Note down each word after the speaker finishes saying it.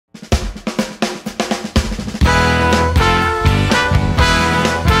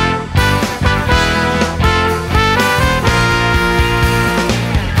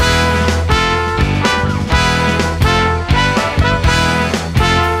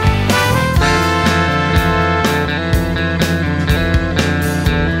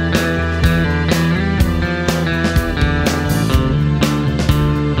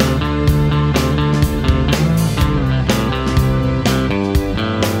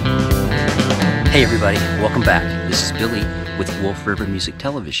Hey everybody, welcome back. This is Billy with Wolf River Music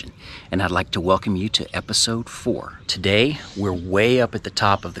Television, and I'd like to welcome you to episode 4. Today, we're way up at the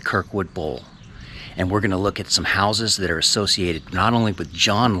top of the Kirkwood Bowl, and we're going to look at some houses that are associated not only with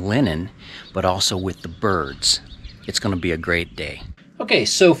John Lennon, but also with the Byrds. It's going to be a great day. Okay,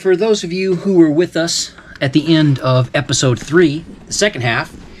 so for those of you who were with us at the end of episode 3, the second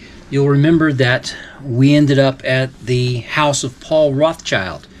half, you'll remember that we ended up at the house of Paul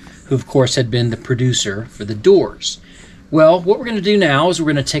Rothchild, who of course had been the producer for the Doors. Well, what we're going to do now is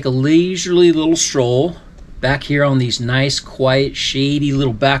we're going to take a leisurely little stroll back here on these nice, quiet, shady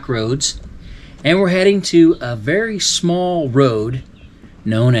little back roads, and we're heading to a very small road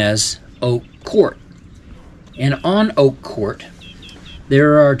known as Oak Court. And on Oak Court,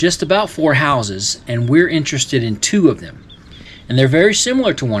 there are just about 4 houses, and we're interested in 2 of them. And they're very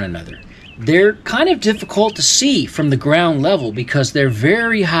similar to one another. They're kind of difficult to see from the ground level because they're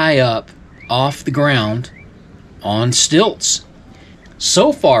very high up off the ground on stilts.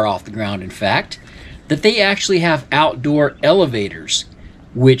 So far off the ground, in fact, that they actually have outdoor elevators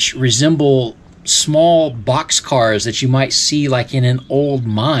which resemble small boxcars that you might see like in an old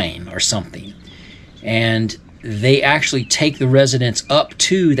mine or something. And they actually take the residents up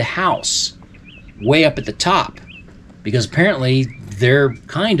to the house, way up at the top, because apparently they're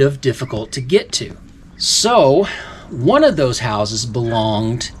kind of difficult to get to. So, one of those houses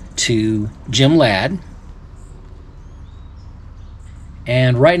belonged to Jim Ladd,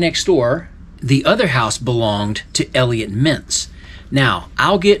 and right next door, the other house belonged to Elliot Mintz. Now,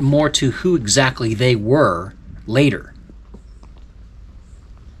 I'll get more to who exactly they were later.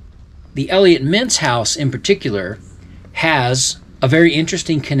 The Elliot Mintz house in particular has a very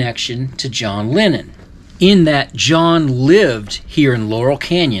interesting connection to John Lennon, in that John lived here in Laurel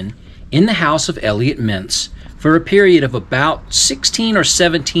Canyon in the house of Elliot Mintz for a period of about 16 or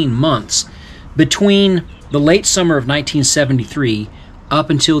 17 months between the late summer of 1973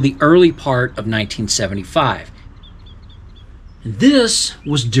 up until the early part of 1975. This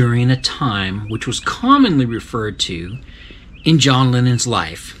was during a time which was commonly referred to in John Lennon's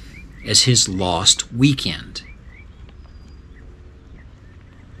life as his lost weekend.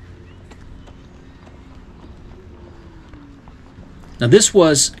 Now, this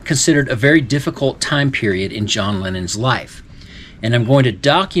was considered a very difficult time period in John Lennon's life, and I'm going to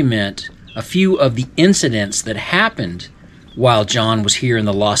document a few of the incidents that happened while John was here in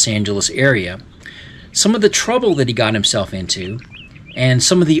the Los Angeles area, some of the trouble that he got himself into, and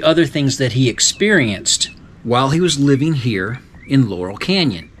some of the other things that he experienced while he was living here in Laurel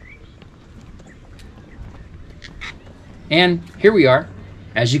Canyon. And here we are.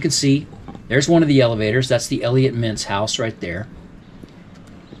 As you can see, there's one of the elevators. That's the Elliot Mintz house right there.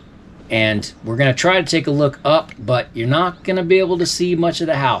 And we're going to try to take a look up, but you're not going to be able to see much of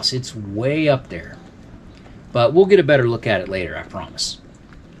the house. It's way up there. But we'll get a better look at it later, I promise.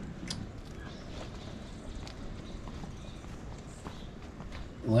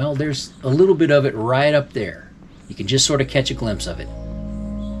 Well, there's a little bit of it right up there. You can just sort of catch a glimpse of it.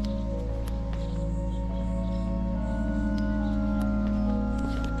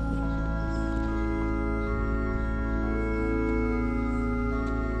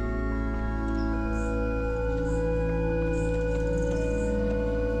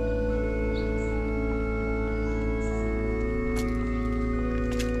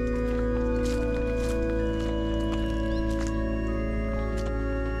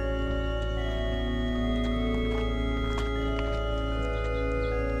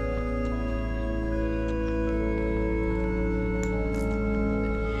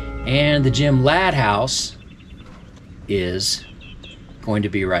 And the Jim Ladd house is going to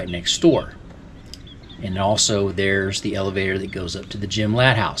be right next door. And also there's the elevator that goes up to the Jim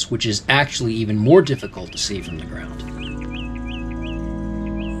Ladd house, which is actually even more difficult to see from the ground.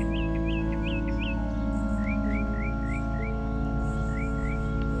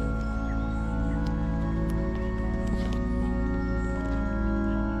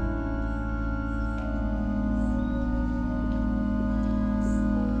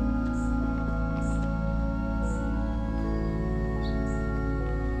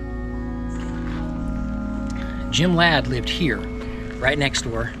 Jim Ladd lived here, right next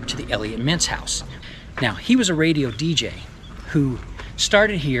door to the Elliot Mintz house. Now, he was a radio DJ who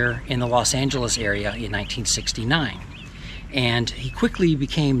started here in the Los Angeles area in 1969. And he quickly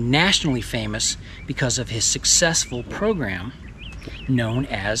became nationally famous because of his successful program known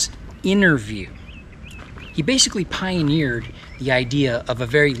as Interview. He basically pioneered the idea of a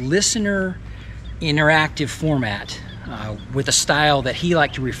very listener interactive format with a style that he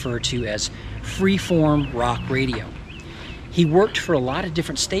liked to refer to as freeform rock radio. He worked for a lot of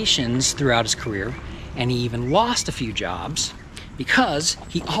different stations throughout his career, and he even lost a few jobs because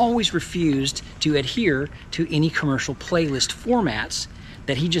he always refused to adhere to any commercial playlist formats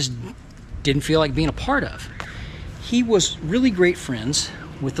that he just didn't feel like being a part of. He was really great friends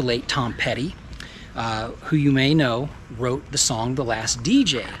with the late Tom Petty, who you may know wrote the song The Last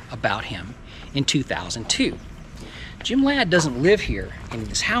DJ about him in 2002. Jim Ladd doesn't live here in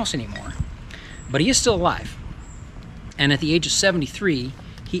this house anymore, but he is still alive. And at the age of 73,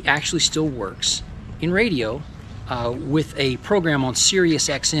 he actually still works in radio with a program on Sirius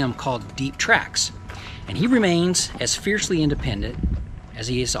XM called Deep Tracks. And he remains as fiercely independent as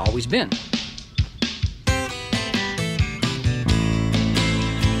he has always been.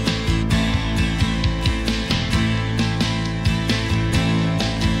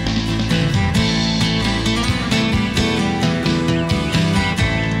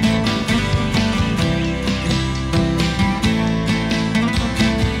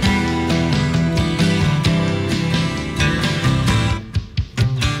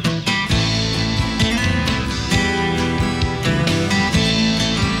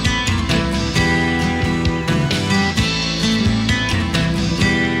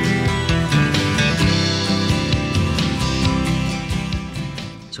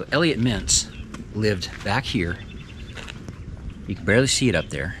 Elliot Mintz lived back here. You can barely see it up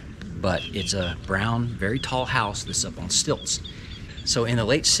there, but it's a brown, very tall house that's up on stilts. So in the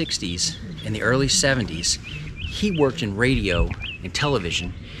late 60s and the early 70s, he worked in radio and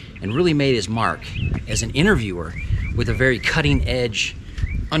television and really made his mark as an interviewer with a very cutting-edge,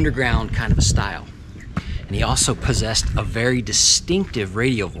 underground kind of a style. And he also possessed a very distinctive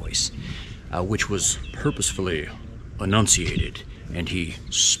radio voice, which was purposefully enunciated, and he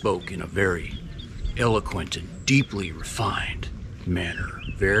spoke in a very eloquent and deeply refined manner.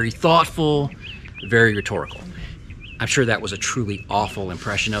 Very thoughtful, very rhetorical. I'm sure that was a truly awful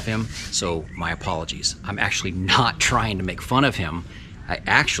impression of him, so my apologies. I'm actually not trying to make fun of him. I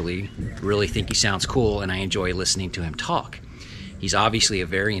actually really think he sounds cool, and I enjoy listening to him talk. He's obviously a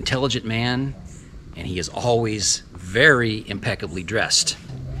very intelligent man, and he is always very impeccably dressed.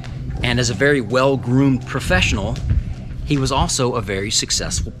 And as a very well-groomed professional, he was also a very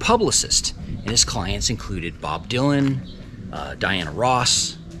successful publicist, and his clients included Bob Dylan, Diana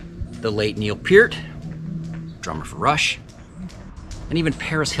Ross, the late Neil Peart, drummer for Rush, and even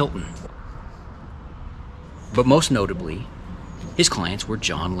Paris Hilton. But most notably, his clients were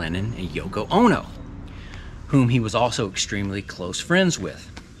John Lennon and Yoko Ono, whom he was also extremely close friends with.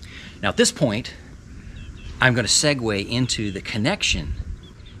 Now at this point, I'm going to segue into the connection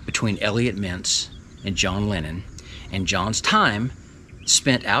between Elliot Mintz and John Lennon and John's time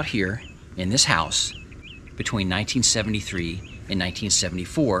spent out here in this house between 1973 and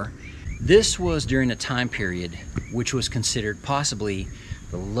 1974. This was during a time period which was considered possibly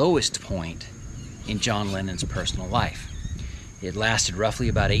the lowest point in John Lennon's personal life. It lasted roughly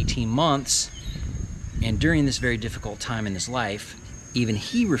about 18 months, and during this very difficult time in his life, even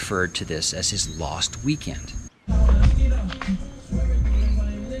he referred to this as his lost weekend.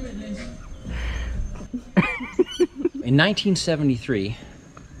 In 1973,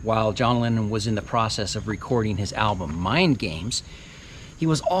 while John Lennon was in the process of recording his album Mind Games, he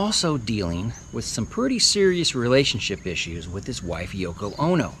was also dealing with some pretty serious relationship issues with his wife Yoko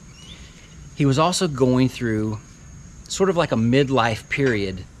Ono. He was also going through sort of like a midlife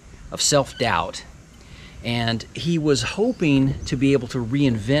period of self-doubt, and he was hoping to be able to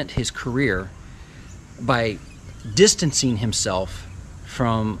reinvent his career by distancing himself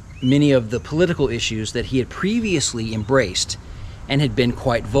from many of the political issues that he had previously embraced and had been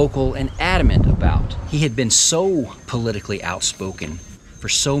quite vocal and adamant about. He had been so politically outspoken for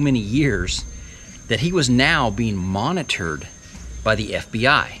so many years that he was now being monitored by the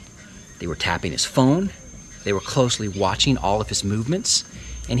FBI. They were tapping his phone, they were closely watching all of his movements,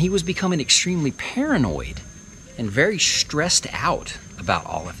 and he was becoming extremely paranoid and very stressed out about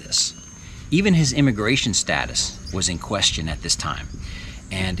all of this. Even his immigration status was in question at this time,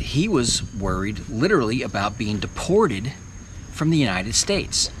 and he was worried literally about being deported from the United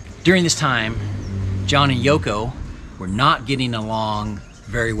States. During this time, John and Yoko were not getting along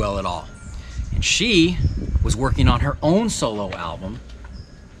very well at all, and she was working on her own solo album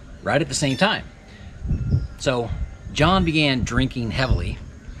right at the same time. So John began drinking heavily,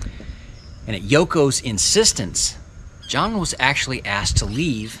 and at Yoko's insistence, John was actually asked to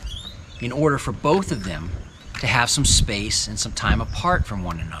leave in order for both of them to have some space and some time apart from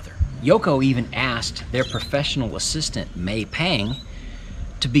one another. Yoko even asked their professional assistant, May Pang,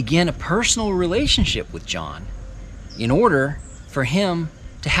 to begin a personal relationship with John in order for him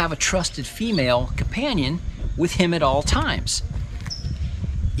to have a trusted female companion with him at all times.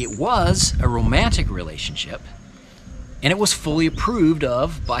 It was a romantic relationship, and it was fully approved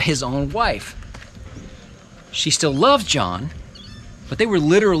of by his own wife. She still loved John, but they were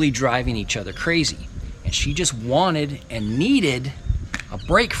literally driving each other crazy, and she just wanted and needed a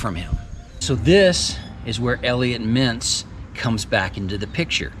break from him. So this is where Elliot Mintz comes back into the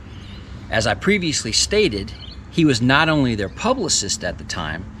picture. As I previously stated, he was not only their publicist at the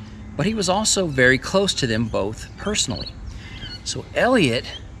time, but he was also very close to them both personally. So Elliot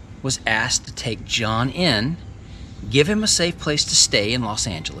was asked to take John in, give him a safe place to stay in Los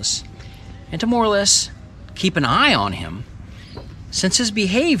Angeles, and to more or less keep an eye on him, since his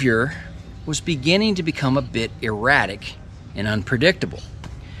behavior was beginning to become a bit erratic and unpredictable.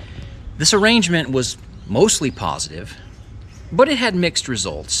 This arrangement was mostly positive, but it had mixed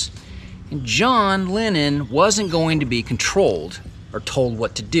results, and John Lennon wasn't going to be controlled or told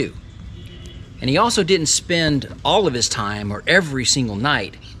what to do. And he also didn't spend all of his time or every single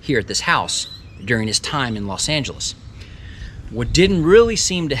night here at this house during his time in Los Angeles. What didn't really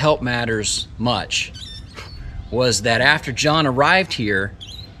seem to help matters much was that after John arrived here,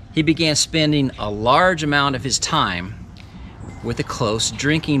 he began spending a large amount of his time with a close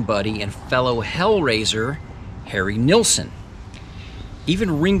drinking buddy and fellow hellraiser, Harry Nilsson.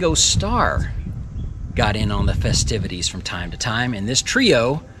 Even Ringo Starr got in on the festivities from time to time, and this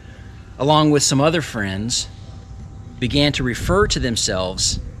trio, along with some other friends, began to refer to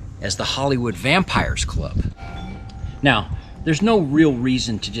themselves as the Hollywood Vampires Club. Now, there's no real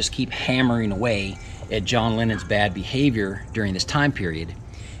reason to just keep hammering away at John Lennon's bad behavior during this time period,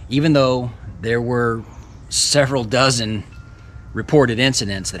 even though there were several dozen reported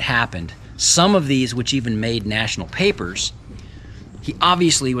incidents that happened, some of these which even made national papers. He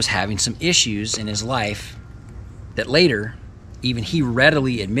obviously was having some issues in his life that later even he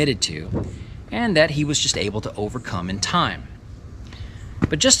readily admitted to, and that he was just able to overcome in time.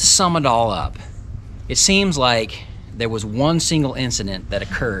 But just to sum it all up, it seems like there was one single incident that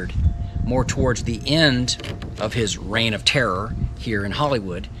occurred more towards the end of his reign of terror here in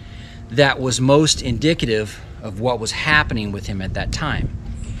Hollywood that was most indicative of what was happening with him at that time.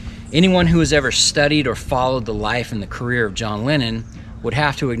 Anyone who has ever studied or followed the life and the career of John Lennon would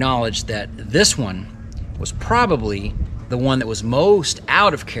have to acknowledge that this one was probably the one that was most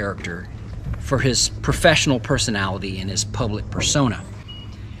out of character for his professional personality and his public persona.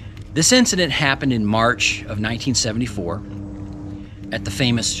 This incident happened in March of 1974 at the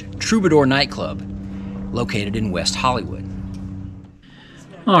famous Troubadour nightclub located in West Hollywood.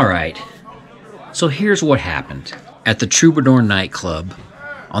 All right, so here's what happened at the Troubadour nightclub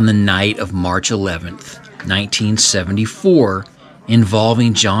on the night of March 11th, 1974,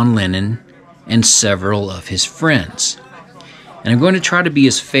 involving John Lennon and several of his friends. And I'm going to try to be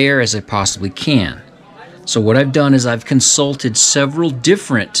as fair as I possibly can. So what I've done is I've consulted several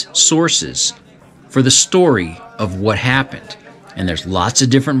different sources for the story of what happened. And there's lots of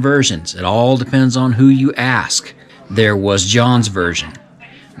different versions. It all depends on who you ask. There was John's version.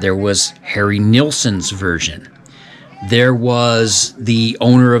 There was Harry Nilsson's version. There was the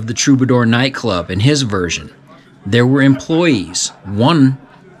owner of the Troubadour nightclub and his version. There were employees, one,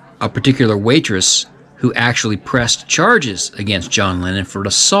 a particular waitress, who actually pressed charges against John Lennon for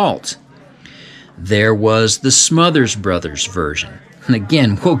assault. There was the Smothers Brothers version. And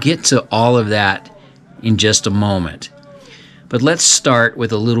again, we'll get to all of that in just a moment. But let's start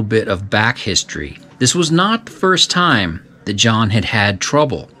with a little bit of back history. This was not the first time that John had had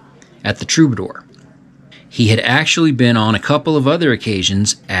trouble at the Troubadour. He had actually been on a couple of other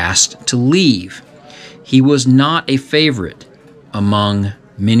occasions asked to leave. He was not a favorite among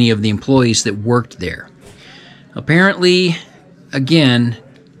many of the employees that worked there. Apparently, again,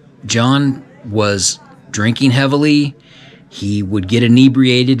 John was drinking heavily. He would get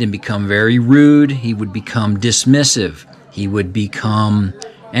inebriated and become very rude. He would become dismissive. He would become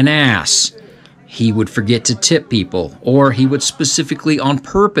an ass. He would forget to tip people, or he would specifically on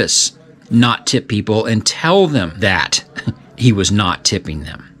purpose not tip people and tell them that he was not tipping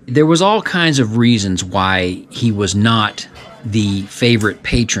them. There was all kinds of reasons why he was not the favorite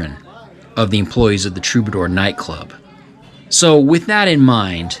patron of the employees of the Troubadour nightclub. So with that in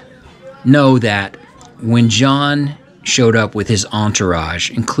mind, know that when John showed up with his entourage,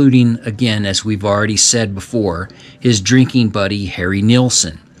 including, again, as we've already said before, his drinking buddy Harry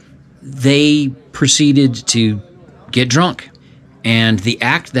Nilsson, they proceeded to get drunk. And the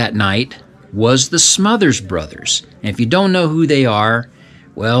act that night was the Smothers Brothers. And if you don't know who they are,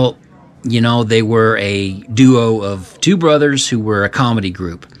 well, you know, they were a duo of two brothers who were a comedy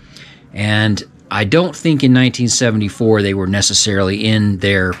group. And I don't think in 1974 they were necessarily in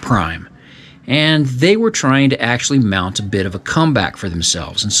their prime. and they were trying to actually mount a bit of a comeback for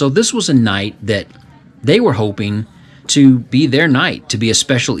themselves. And so this was a night that they were hoping to be their night, to be a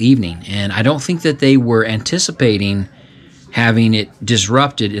special evening. And I don't think that they were anticipating having it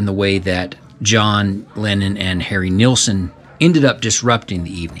disrupted in the way that John Lennon and Harry Nilsson ended up disrupting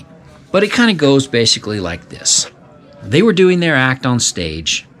the evening. But it kind of goes basically like this. They were doing their act on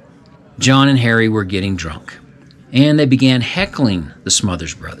stage. John and Harry were getting drunk, and they began heckling the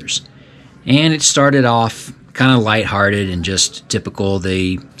Smothers Brothers. And it started off kind of lighthearted and just typical.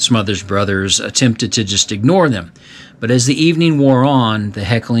 The Smothers Brothers attempted to just ignore them. But as the evening wore on, the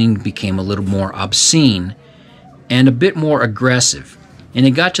heckling became a little more obscene and a bit more aggressive. And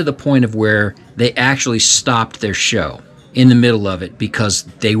it got to the point of where they actually stopped their show in the middle of it because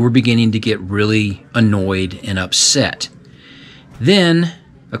they were beginning to get really annoyed and upset. Then,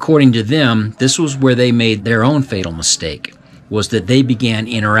 according to them, this was where they made their own fatal mistake, was that they began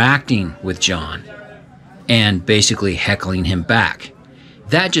interacting with John and basically heckling him back.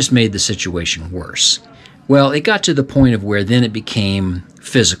 That just made the situation worse. Well, it got to the point of where then it became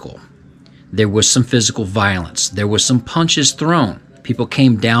physical. There was some physical violence. There was some punches thrown. People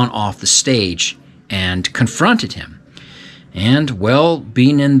came down off the stage and confronted him. And, well,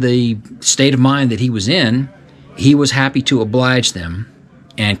 being in the state of mind that he was in, he was happy to oblige them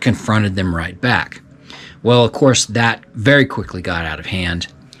and confronted them right back. Well, of course, that very quickly got out of hand.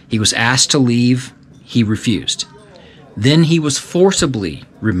 He was asked to leave. He refused. Then he was forcibly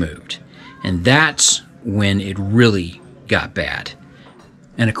removed. And that's when it really got bad.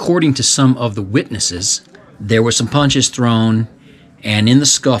 And according to some of the witnesses, there were some punches thrown, and in the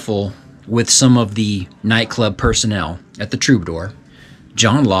scuffle with some of the nightclub personnel at the Troubadour,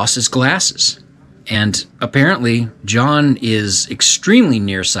 John lost his glasses. And apparently, John is extremely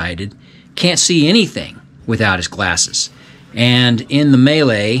nearsighted, can't see anything without his glasses. And in the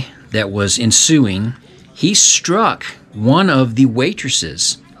melee that was ensuing, he struck one of the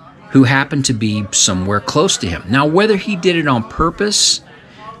waitresses who happened to be somewhere close to him. Now, whether he did it on purpose,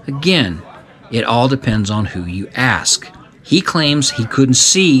 again, it all depends on who you ask. He claims he couldn't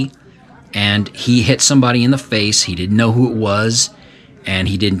see, and he hit somebody in the face. He didn't know who it was, and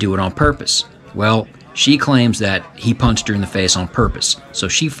he didn't do it on purpose. Well, she claims that he punched her in the face on purpose, so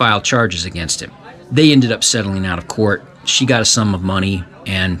she filed charges against him. They ended up settling out of court. She got a sum of money,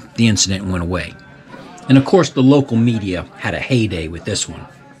 and the incident went away. And of course, the local media had a heyday with this one.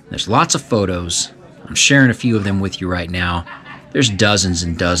 There's lots of photos. I'm sharing a few of them with you right now. There's dozens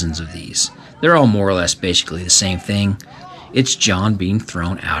and dozens of these. They're all more or less basically the same thing. It's John being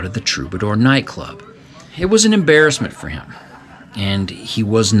thrown out of the Troubadour nightclub. It was an embarrassment for him, and he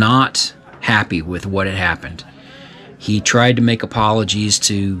was not happy with what had happened. He tried to make apologies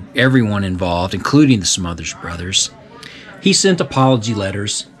to everyone involved, including the Smothers Brothers. He sent apology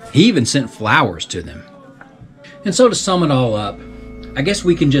letters. He even sent flowers to them. And so to sum it all up, I guess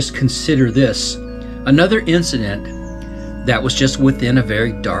we can just consider this another incident that was just within a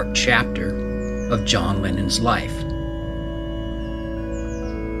very dark chapter of John Lennon's life.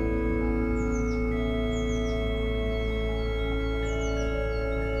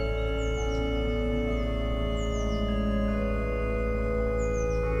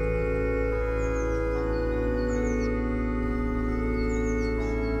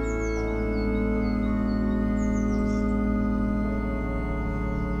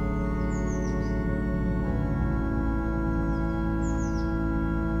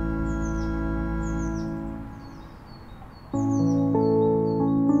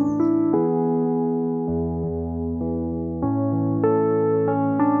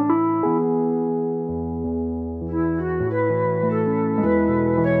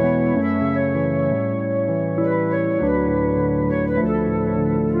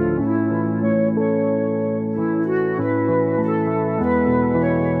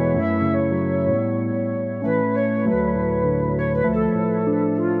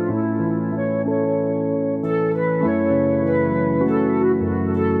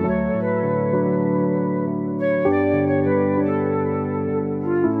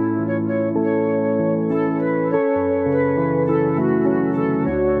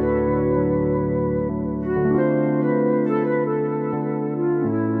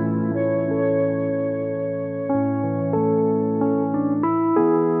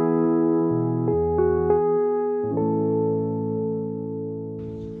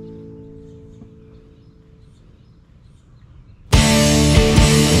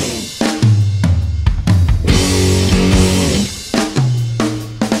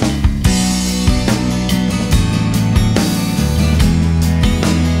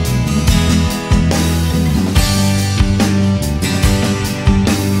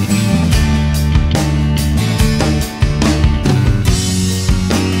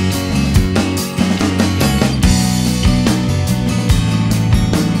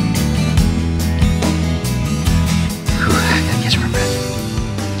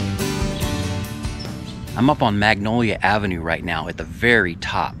 I'm up on Magnolia Avenue right now at the very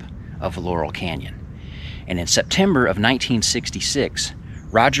top of Laurel Canyon. And in September of 1966,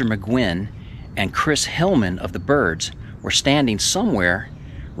 Roger McGuinn and Chris Hillman of the Byrds were standing somewhere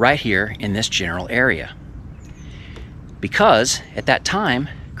right here in this general area. Because at that time,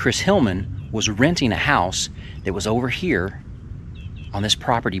 Chris Hillman was renting a house that was over here on this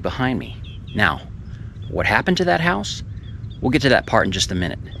property behind me. Now, what happened to that house? We'll get to that part in just a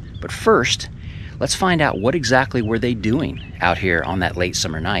minute. But first, let's find out what exactly were they doing out here on that late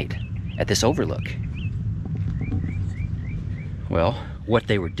summer night at this overlook. Well, what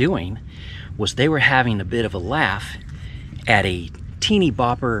they were doing was they were having a bit of a laugh at a teeny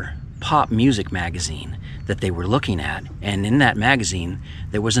bopper pop music magazine that they were looking at. And in that magazine,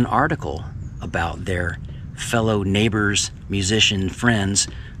 there was an article about their fellow neighbors, musician friends,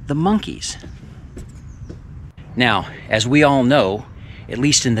 the Monkees. Now, as we all know, at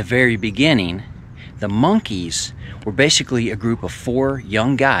least in the very beginning, the Monkees were basically a group of 4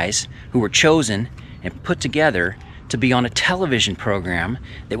 young guys who were chosen and put together to be on a television program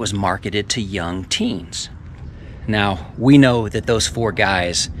that was marketed to young teens. Now, we know that those 4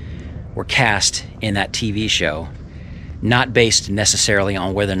 guys were cast in that TV show, not based necessarily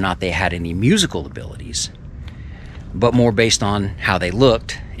on whether or not they had any musical abilities, but more based on how they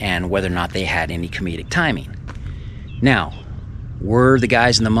looked and whether or not they had any comedic timing. Now, were the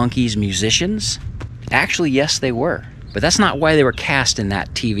guys in the Monkees musicians? Actually, yes, they were. But that's not why they were cast in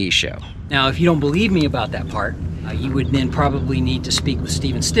that TV show. Now, if you don't believe me about that part, you would then probably need to speak with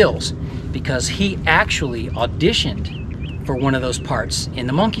Stephen Stills, because he actually auditioned for one of those parts in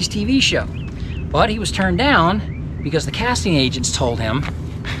the Monkees TV show. But he was turned down because the casting agents told him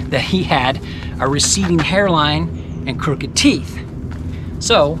that he had a receding hairline and crooked teeth.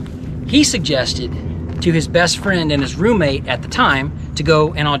 So he suggested to his best friend and his roommate at the time to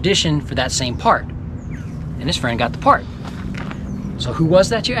go and audition for that same part. And his friend got the part. So who was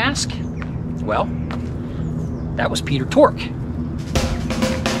that, you ask? Well, that was Peter Tork.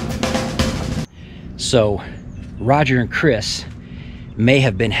 So Roger and Chris may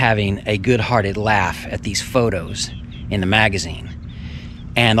have been having a good-hearted laugh at these photos in the magazine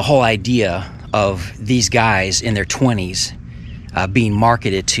and the whole idea of these guys in their 20s being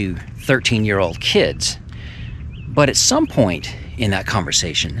marketed to 13-year-old kids. But at some point in that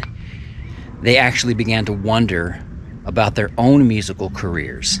conversation, they actually began to wonder about their own musical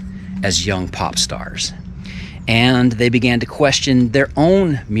careers as young pop stars. And they began to question their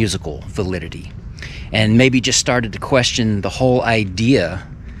own musical validity, and maybe just started to question the whole idea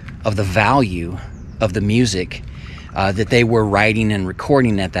of the value of the music that they were writing and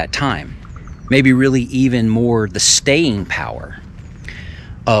recording at that time. Maybe really even more the staying power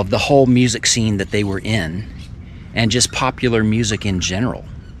of the whole music scene that they were in, and just popular music in general.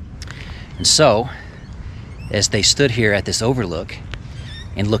 And so, as they stood here at this overlook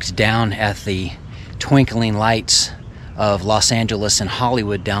and looked down at the twinkling lights of Los Angeles and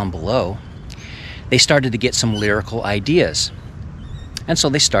Hollywood down below, they started to get some lyrical ideas. And so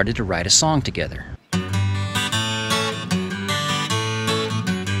they started to write a song together.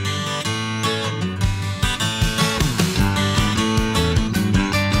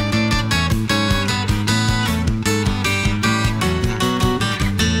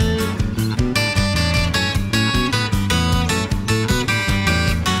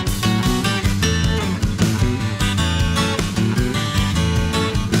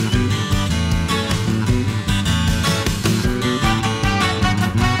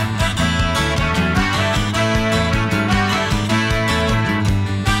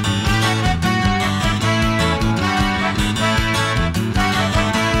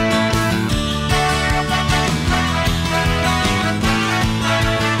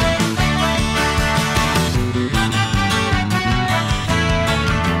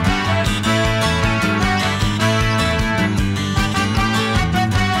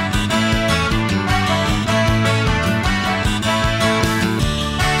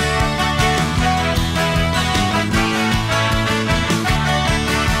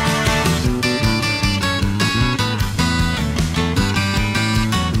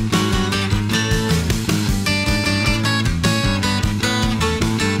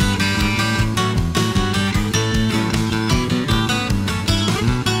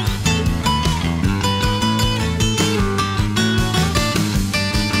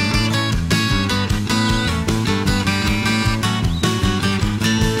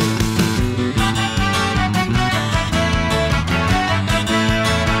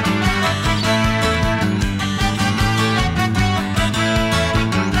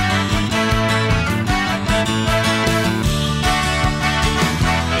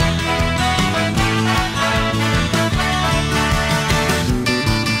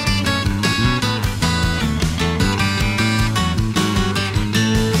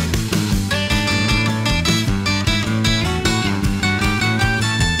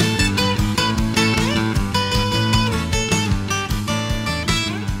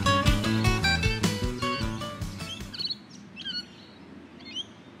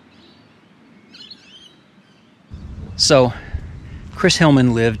 So Chris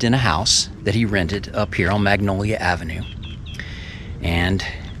Hillman lived in a house that he rented up here on Magnolia Avenue. And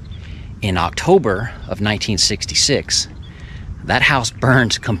in October of 1966, that house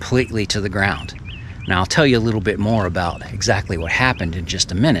burned completely to the ground. Now I'll tell you a little bit more about exactly what happened in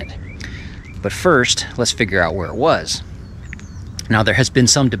just a minute. But first, let's figure out where it was. Now there has been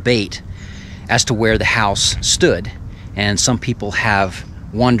some debate as to where the house stood, and some people have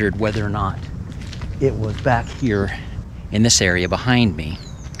wondered whether or not it was back here in this area behind me.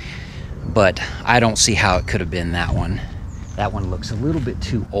 But I don't see how it could have been that one. That one looks a little bit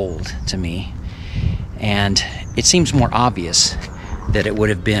too old to me. And it seems more obvious that it would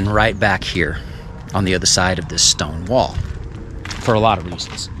have been right back here on the other side of this stone wall, for a lot of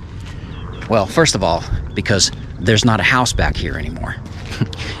reasons. Well, first of all, because there's not a house back here anymore.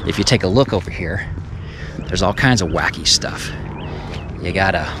 If you take a look over here, there's all kinds of wacky stuff. You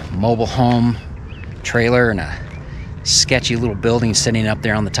got a mobile home trailer and a sketchy little building sitting up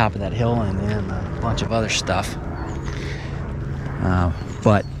there on the top of that hill, and then a bunch of other stuff.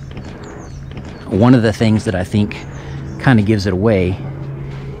 But one of the things that I think kind of gives it away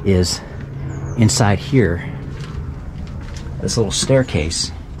is inside here, this little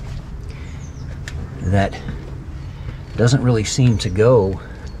staircase that doesn't really seem to go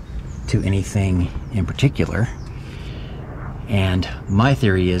to anything in particular. And my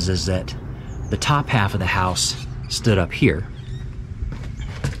theory is that the top half of the house stood up here.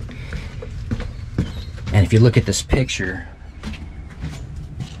 And if you look at this picture,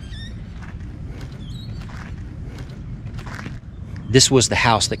 this was the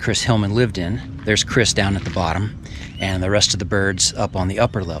house that Chris Hillman lived in. There's Chris down at the bottom, and the rest of the Byrds up on the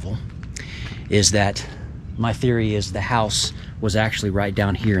upper level. Is that my theory is the house was actually right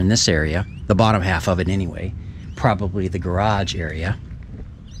down here in this area, the bottom half of it anyway, probably the garage area.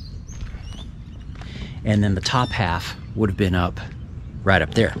 And then the top half would have been up right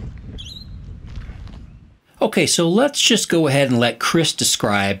up there. Okay, so let's just go ahead and let Chris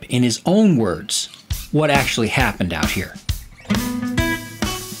describe in his own words what actually happened out here.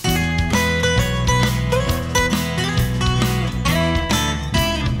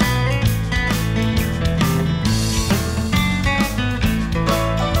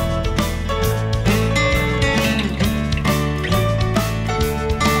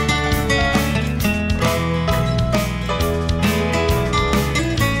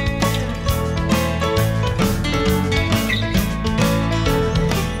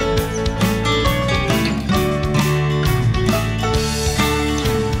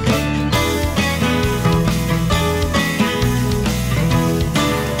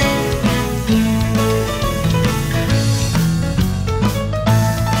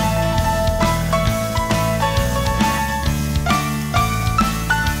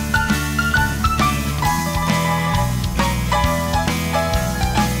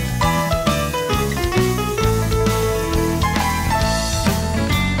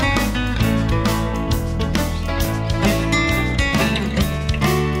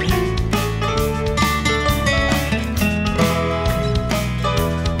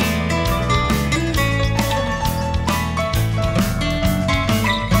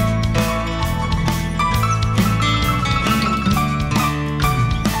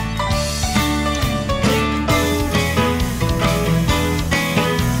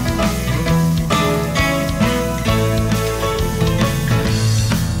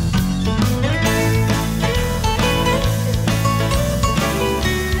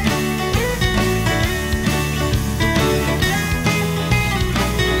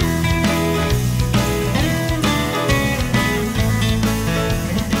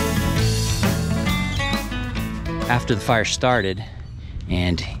 After the fire started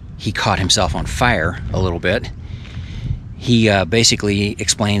and he caught himself on fire a little bit, he basically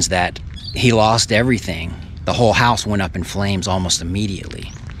explains that he lost everything. The whole house went up in flames almost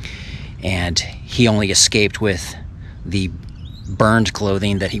immediately, and he only escaped with the burned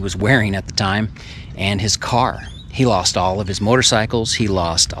clothing that he was wearing at the time and his car. He lost all of his motorcycles, he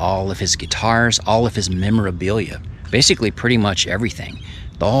lost all of his guitars, all of his memorabilia, basically pretty much everything.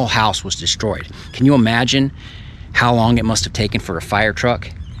 The whole house was destroyed. Can you imagine how long it must have taken for a fire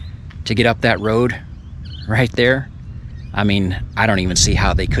truck to get up that road right there? I mean, I don't even see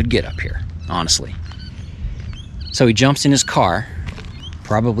how they could get up here, honestly. So he jumps in his car,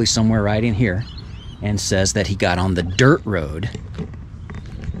 probably somewhere right in here, and says that he got on the dirt road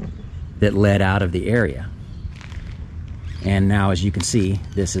that led out of the area. And now, as you can see,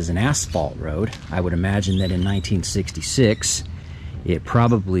 this is an asphalt road. I would imagine that in 1966, it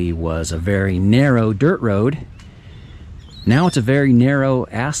probably was a very narrow dirt road. Now it's a very narrow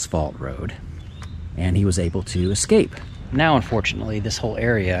asphalt road. and he was able to escape. Now, unfortunately, this whole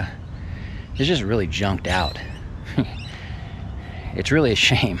area is just really junked out. It's really a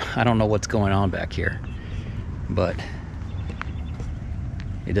shame. I don't know what's going on back here, but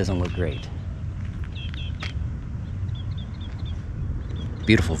it doesn't look great.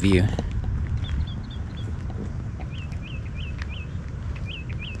 Beautiful view.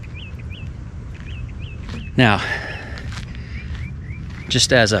 Now,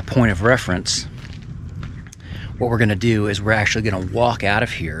 just as a point of reference, what we're going to do is we're actually going to walk out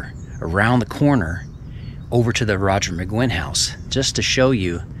of here around the corner over to the Roger McGuinn house, just to show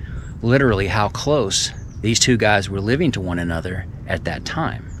you literally how close these two guys were living to one another at that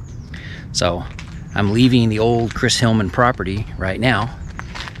time. So I'm leaving the old Chris Hillman property right now.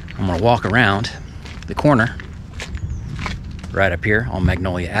 I'm going to walk around the corner right up here on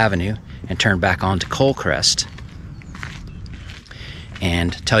Magnolia Avenue and turn back onto Coalcrest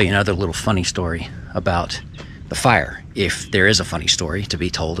and tell you another little funny story about the fire, if there is a funny story to be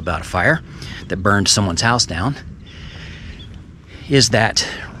told about a fire that burned someone's house down. Is that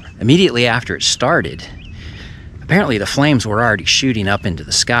immediately after it started, apparently the flames were already shooting up into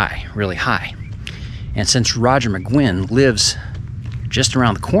the sky really high. And since Roger McGuinn lives just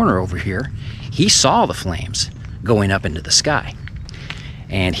around the corner over here, he saw the flames going up into the sky.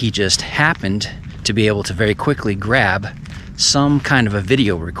 And he just happened to be able to very quickly grab some kind of a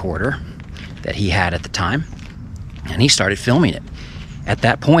video recorder that he had at the time, and he started filming it. At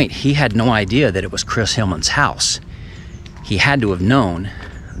that point, he had no idea that it was Chris Hillman's house. He had to have known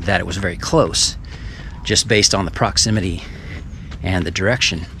that it was very close, just based on the proximity and the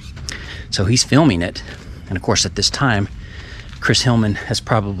direction. So he's filming it, and of course at this time, Chris Hillman has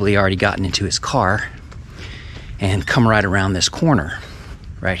probably already gotten into his car and come right around this corner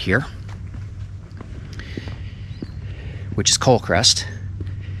right here, which is Coalcrest.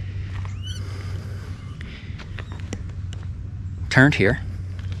 Turned here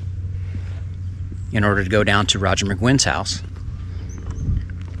in order to go down to Roger McGuinn's house.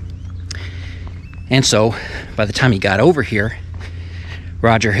 And so by the time he got over here,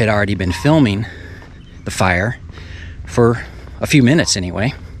 Roger had already been filming the fire for a few minutes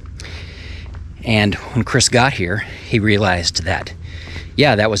anyway. And when Chris got here, he realized that,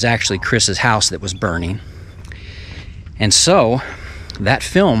 yeah, that was actually Chris's house that was burning. And so that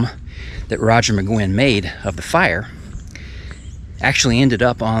film that Roger McGuinn made of the fire actually ended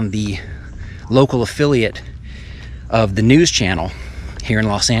up on the local affiliate of the news channel here in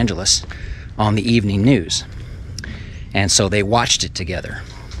Los Angeles on the evening news. And so they watched it together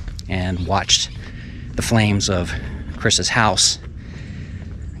and watched the flames of Chris's house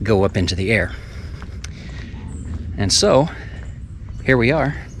go up into the air. And so here we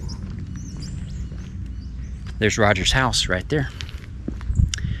are. There's Roger's house right there.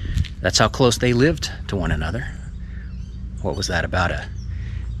 That's how close they lived to one another. What was that, about a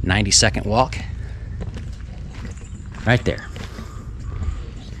 90-second walk? Right there.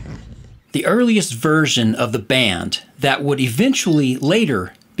 The earliest version of the band that would eventually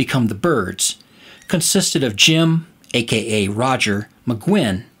later become the Byrds consisted of Jim, aka Roger,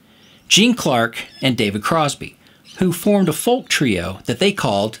 McGuinn, Gene Clark, and David Crosby, who formed a folk trio that they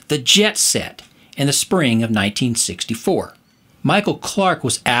called the Jet Set in the spring of 1964. Michael Clark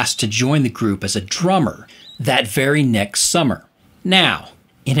was asked to join the group as a drummer that very next summer. Now,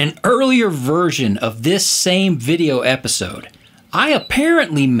 in an earlier version of this same video episode, I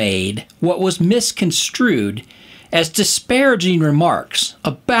apparently made what was misconstrued as disparaging remarks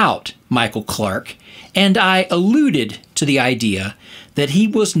about Michael Clark, and I alluded to the idea that he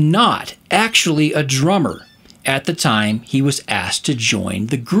was not actually a drummer at the time he was asked to join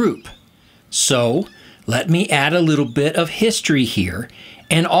the group. So, let me add a little bit of history here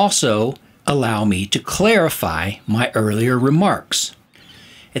and also allow me to clarify my earlier remarks.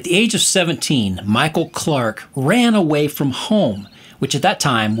 At the age of 17, Michael Clark ran away from home, which at that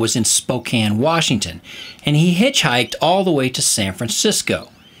time was in Spokane, Washington, and he hitchhiked all the way to San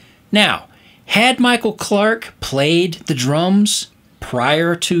Francisco. Now, had Michael Clark played the drums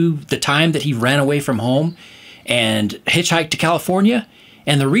prior to the time that he ran away from home and hitchhiked to California?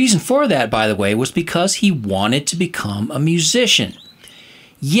 And the reason for that, by the way, was because he wanted to become a musician.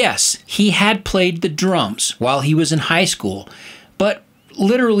 Yes, he had played the drums while he was in high school, but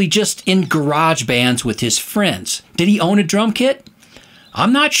literally just in garage bands with his friends. Did he own a drum kit?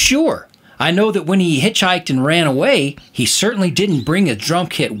 I'm not sure. I know that when he hitchhiked and ran away, he certainly didn't bring a drum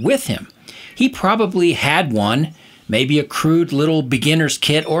kit with him. He probably had one, maybe a crude little beginner's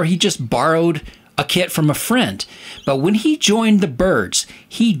kit, or he just borrowed a kit from a friend. But when he joined the Byrds,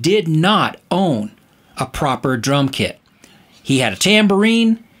 he did not own a proper drum kit. He had a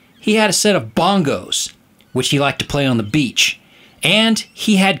tambourine, he had a set of bongos, which he liked to play on the beach, and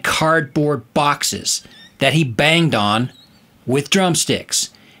he had cardboard boxes that he banged on with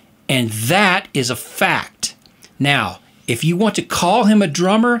drumsticks. And that is a fact. Now, if you want to call him a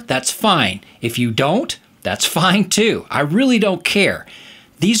drummer, that's fine. If you don't, that's fine too. I really don't care.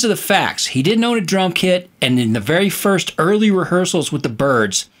 These are the facts. He didn't own a drum kit, and in the very first early rehearsals with the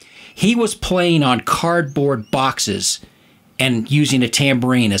Byrds, he was playing on cardboard boxes and using a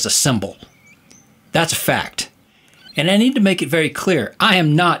tambourine as a cymbal. That's a fact. And I need to make it very clear, I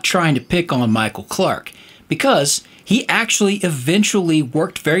am not trying to pick on Michael Clarke, because he actually eventually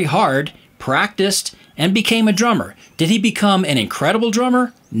worked very hard, practiced, and became a drummer. Did he become an incredible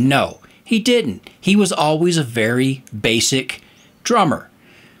drummer? No, he didn't. He was always a very basic drummer.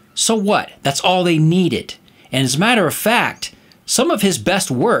 So what? That's all they needed. And as a matter of fact, some of his best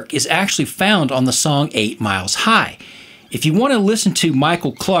work is actually found on the song 8 Miles High. If you want to listen to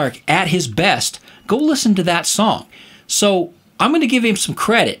Michael Clarke at his best, go listen to that song. So I'm going to give him some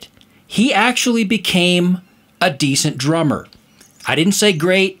credit. He actually became a decent drummer. I didn't say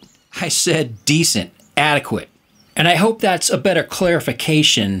great, I said decent, adequate. And I hope that's a better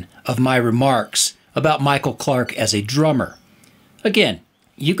clarification of my remarks about Michael Clarke as a drummer. Again,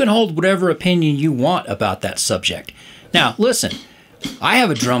 you can hold whatever opinion you want about that subject. Now, listen, I have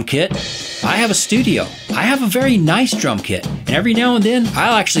a drum kit. I have a studio. I have a very nice drum kit. And every now and then,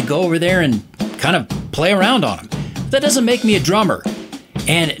 I'll actually go over there and kind of play around on them. That doesn't make me a drummer.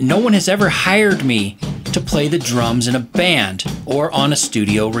 And no one has ever hired me to play the drums in a band or on a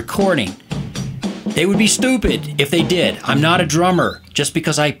studio recording. They would be stupid if they did. I'm not a drummer. Just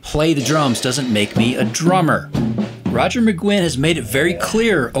because I play the drums doesn't make me a drummer. Roger McGuinn has made it very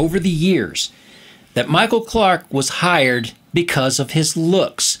clear over the years that Michael Clarke was hired because of his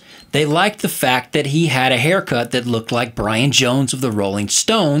looks. They liked the fact that he had a haircut that looked like Brian Jones of the Rolling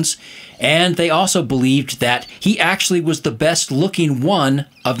Stones, and they also believed that he actually was the best looking one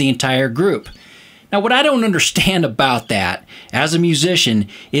of the entire group. Now, what I don't understand about that as a musician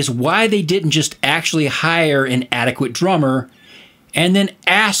is why they didn't just actually hire an adequate drummer and then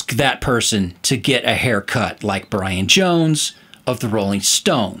ask that person to get a haircut like Brian Jones of the Rolling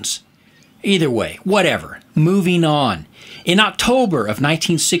Stones. Either way, whatever. Moving on. In October of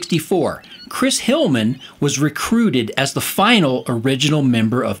 1964, Chris Hillman was recruited as the final original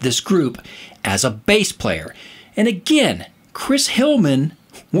member of this group as a bass player. And again, Chris Hillman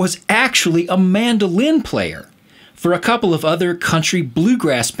was actually a mandolin player for a couple of other country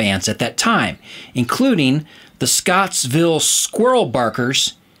bluegrass bands at that time, including the Scottsville Squirrel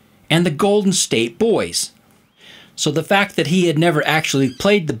Barkers and the Golden State Boys. So the fact that he had never actually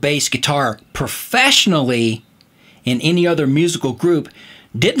played the bass guitar professionally in any other musical group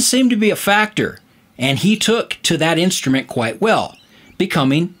didn't seem to be a factor, and he took to that instrument quite well,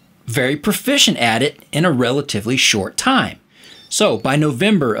 becoming very proficient at it in a relatively short time. So by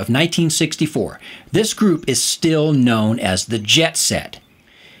November of 1964, this group is still known as the Jet Set,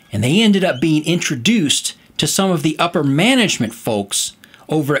 and they ended up being introduced to some of the upper management folks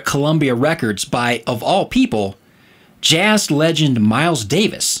over at Columbia Records by, of all people, jazz legend Miles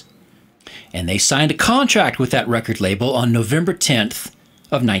Davis. And they signed a contract with that record label on November 10th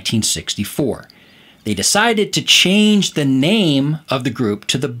of 1964. They decided to change the name of the group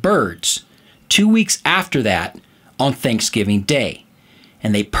to the Byrds 2 weeks after that on Thanksgiving Day.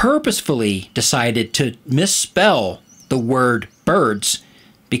 And they purposefully decided to misspell the word Byrds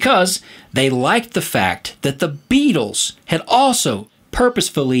because they liked the fact that the Beatles had also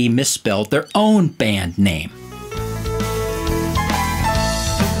purposefully misspelled their own band name.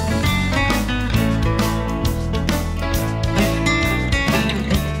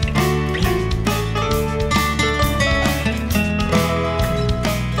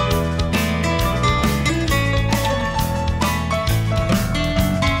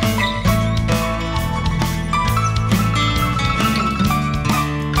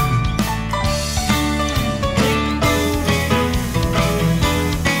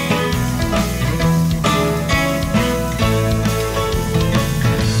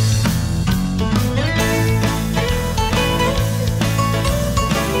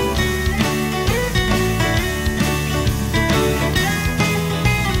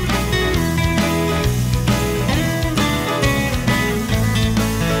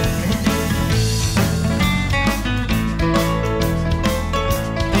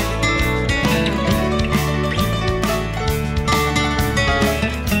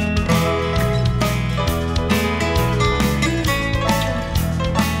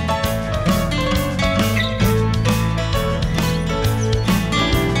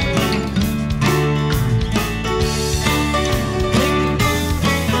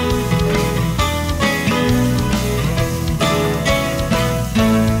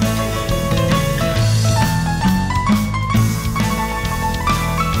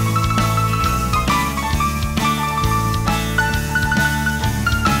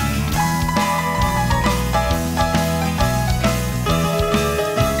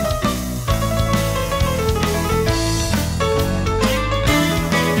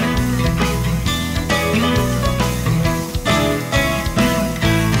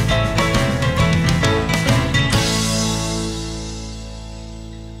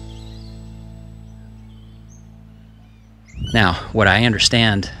 Now, what I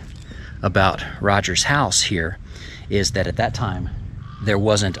understand about Roger's house here is that at that time there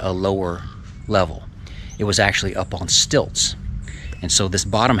wasn't a lower level. It was actually up on stilts. And so this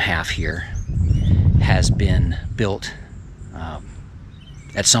bottom half here has been built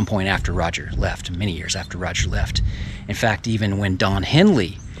at some point after Roger left, many years after Roger left. In fact, even when Don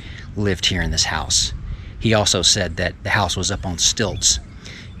Henley lived here in this house, he also said that the house was up on stilts,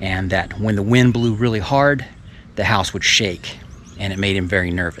 and that when the wind blew really hard, the house would shake, and it made him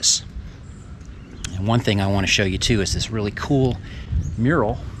very nervous. And one thing I want to show you too is this really cool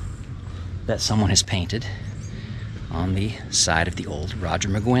mural that someone has painted on the side of the old Roger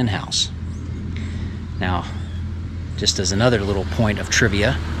McGuinn house. Now, just as another little point of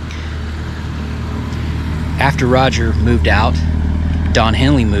trivia, after Roger moved out, Don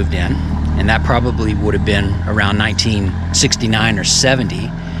Henley moved in, and that probably would have been around 1969 or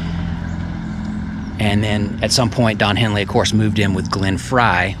 70. And then at some point, Don Henley, of course, moved in with Glenn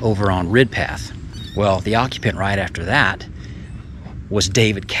Fry over on Ridpath. Well, the occupant right after that was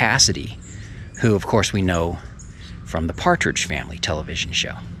David Cassidy, who, of course, we know from the Partridge Family television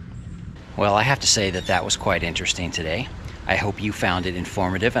show. Well, I have to say that that was quite interesting today. I hope you found it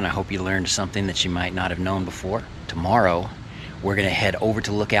informative, and I hope you learned something that you might not have known before. Tomorrow, we're going to head over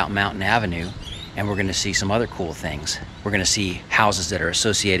to Lookout Mountain Avenue, and we're going to see some other cool things. We're going to see houses that are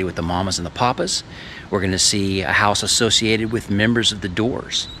associated with the Mamas and the Papas. We're going to see a house associated with members of the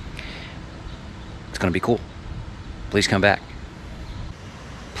Doors. It's going to be cool. Please come back.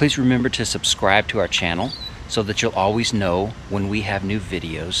 Please remember to subscribe to our channel so that you'll always know when we have new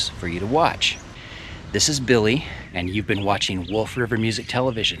videos for you to watch. This is Billy, and you've been watching Wolf River Music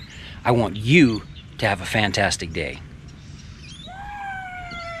Television. I want you to have a fantastic day.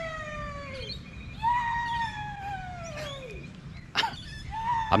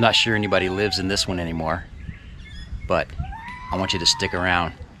 I'm not sure anybody lives in this one anymore, but I want you to stick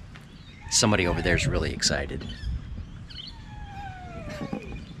around. Somebody over there is really excited.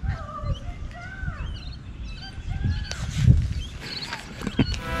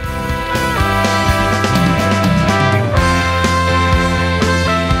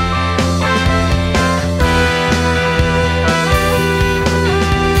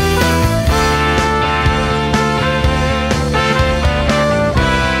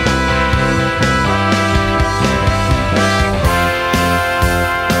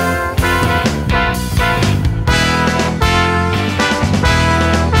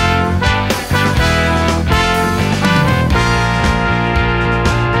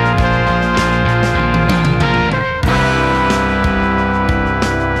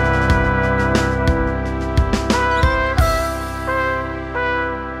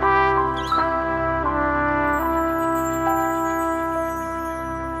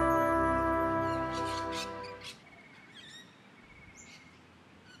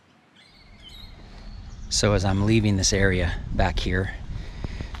 So as I'm leaving this area back here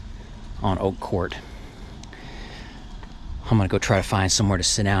on Oak Court, I'm gonna go try to find somewhere to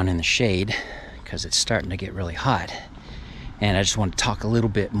sit down in the shade because it's starting to get really hot. And I just want to talk a little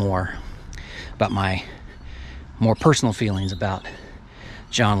bit more about my more personal feelings about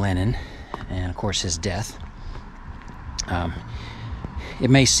John Lennon and of course his death.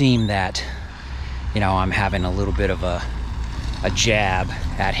 It may seem that, you know, I'm having a little bit of a jab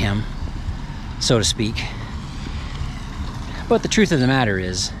at him, so to speak. But the truth of the matter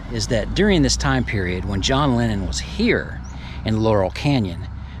is that during this time period when John Lennon was here in Laurel Canyon,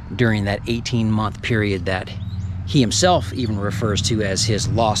 during that 18-month period that he himself even refers to as his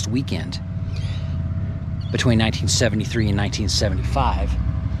lost weekend, between 1973 and 1975,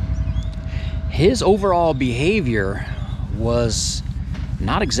 his overall behavior was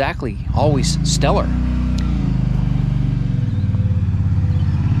not exactly always stellar.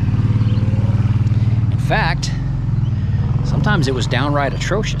 In fact, sometimes it was downright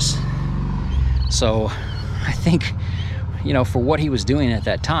atrocious. So I think, you know, for what he was doing at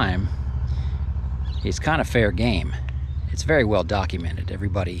that time, it's kind of fair game. It's very well documented.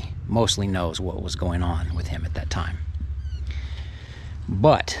 Everybody mostly knows what was going on with him at that time.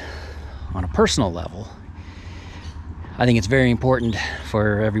 But on a personal level, I think it's very important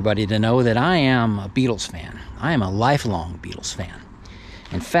for everybody to know that I am a Beatles fan. I am a lifelong Beatles fan.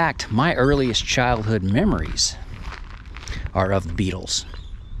 In fact, my earliest childhood memories are of the Beatles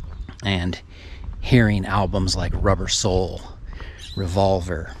and hearing albums like Rubber Soul,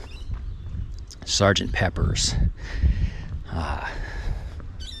 Revolver, Sgt. Pepper's,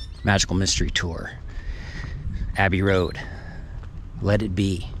 Magical Mystery Tour, Abbey Road, Let It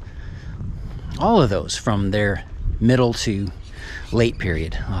Be. All of those from their middle to late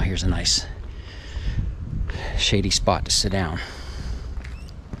period. Oh, here's a nice shady spot to sit down.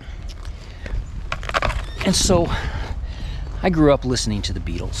 And so I grew up listening to the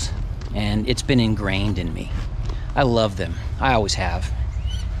Beatles, and it's been ingrained in me. I love them. I always have,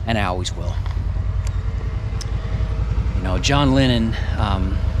 and I always will. You know, John Lennon,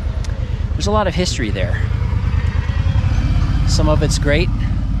 there's a lot of history there. Some of it's great,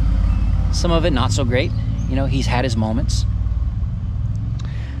 some of it not so great. You know, he's had his moments.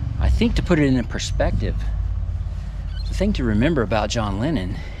 I think, to put it in perspective, the thing to remember about John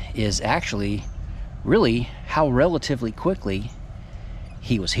Lennon is actually really how relatively quickly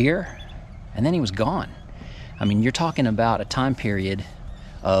he was here and then he was gone. I mean, you're talking about a time period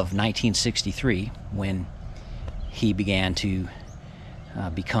of 1963 when he began to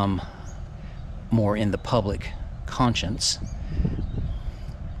become more in the public conscience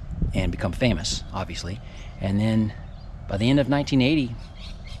and become famous, obviously. And then by the end of 1980,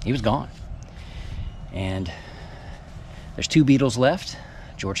 he was gone. And there's two Beatles left.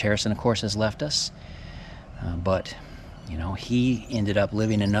 George Harrison, of course, has left us. But, you know, he ended up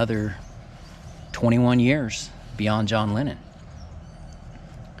living another 21 years beyond John Lennon.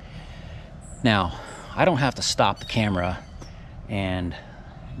 Now, I don't have to stop the camera and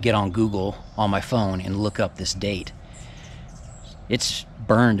get on Google on my phone and look up this date. It's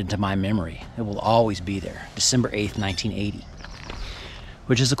burned into my memory. It will always be there. December 8th, 1980.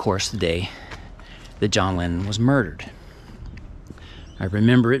 Which is, of course, the day that John Lennon was murdered. I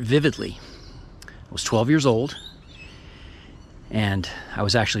remember it vividly. I was 12 years old, and I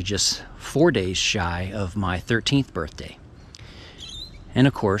was actually just 4 days shy of my 13th birthday. And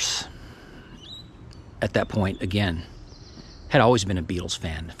of course, at that point, again, had always been a Beatles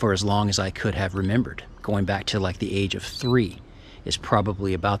fan for as long as I could have remembered. Going back to like the age of 3 is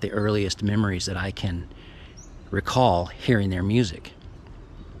probably about the earliest memories that I can recall hearing their music.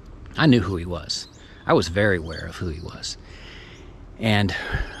 I knew who he was. I was very aware of who he was. And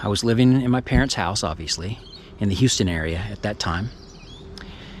I was living in my parents' house, obviously, in the Houston area at that time.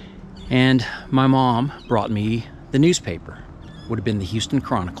 And my mom brought me the newspaper. Would have been the Houston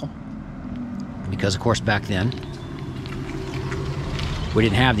Chronicle. Because, of course, back then, we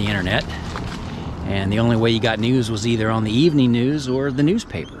didn't have the internet. And the only way you got news was either on the evening news or the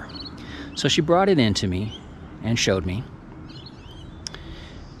newspaper. So she brought it in to me and showed me.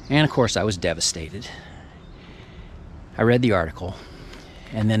 And, of course, I was devastated. I read the article.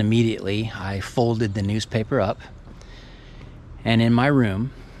 And then immediately I folded the newspaper up, and in my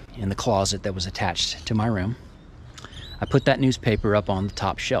room, in the closet that was attached to my room, I put that newspaper up on the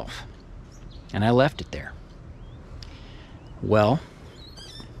top shelf, and I left it there. Well,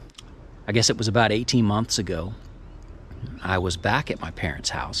 I guess it was about 18 months ago, I was back at my parents'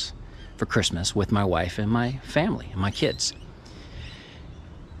 house for Christmas with my wife and my family and my kids.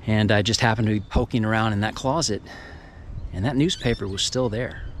 And I just happened to be poking around in that closet, and that newspaper was still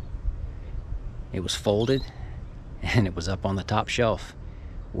there. It was folded, and it was up on the top shelf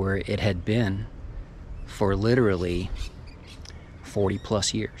where it had been for literally 40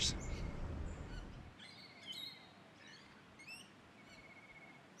 plus years.